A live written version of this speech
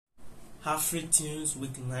Afritunes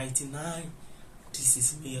week 99. This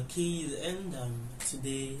is me, your kid, and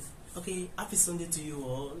today, happy Sunday to you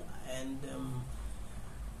all. And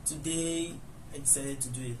today I decided to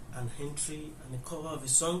do an entry and a cover of a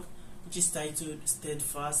song which is titled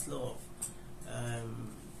Steadfast Love.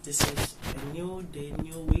 This is a new day,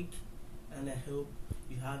 new week, and I hope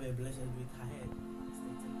you have a blessed week ahead.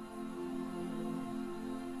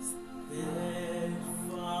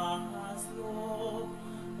 Steadfast love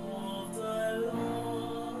of the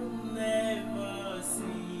Lord never ceases.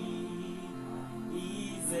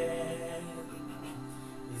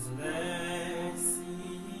 His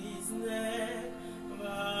mercies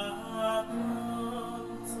never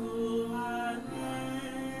come to an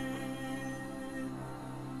end.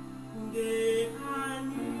 They are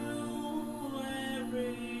new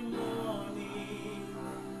every morning,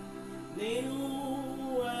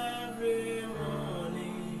 new every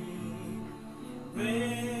morning.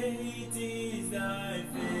 Great is thy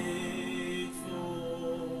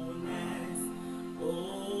faithfulness, O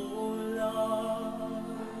Lord.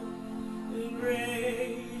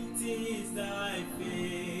 Great is thy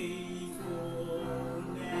faithfulness.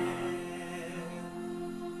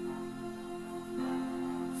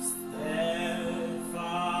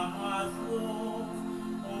 Steadfast love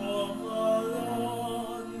of the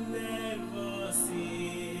Lord never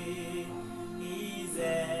ceases.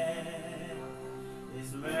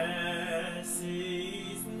 His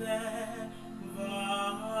mercies never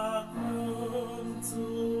come to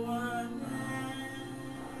an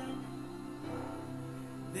end.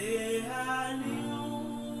 They are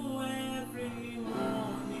new every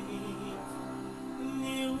morning,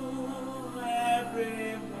 new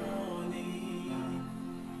every morning.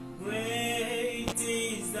 Great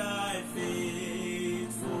is thy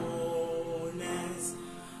faithfulness,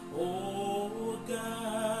 O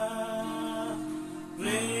God.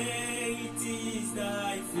 Great is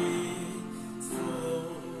thy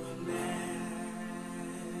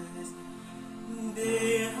faithfulness.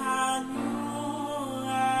 They are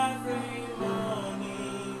new every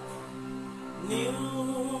morning,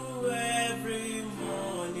 new every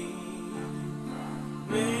morning.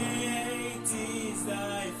 Great is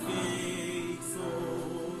thy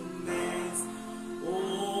faithfulness, O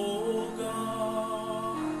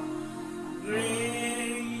God.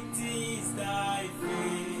 Great is thy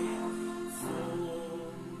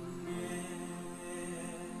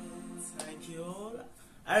faithfulness. Thank you all.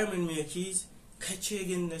 I remain your keys. Catch you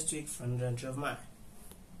again next week for another entry of mine.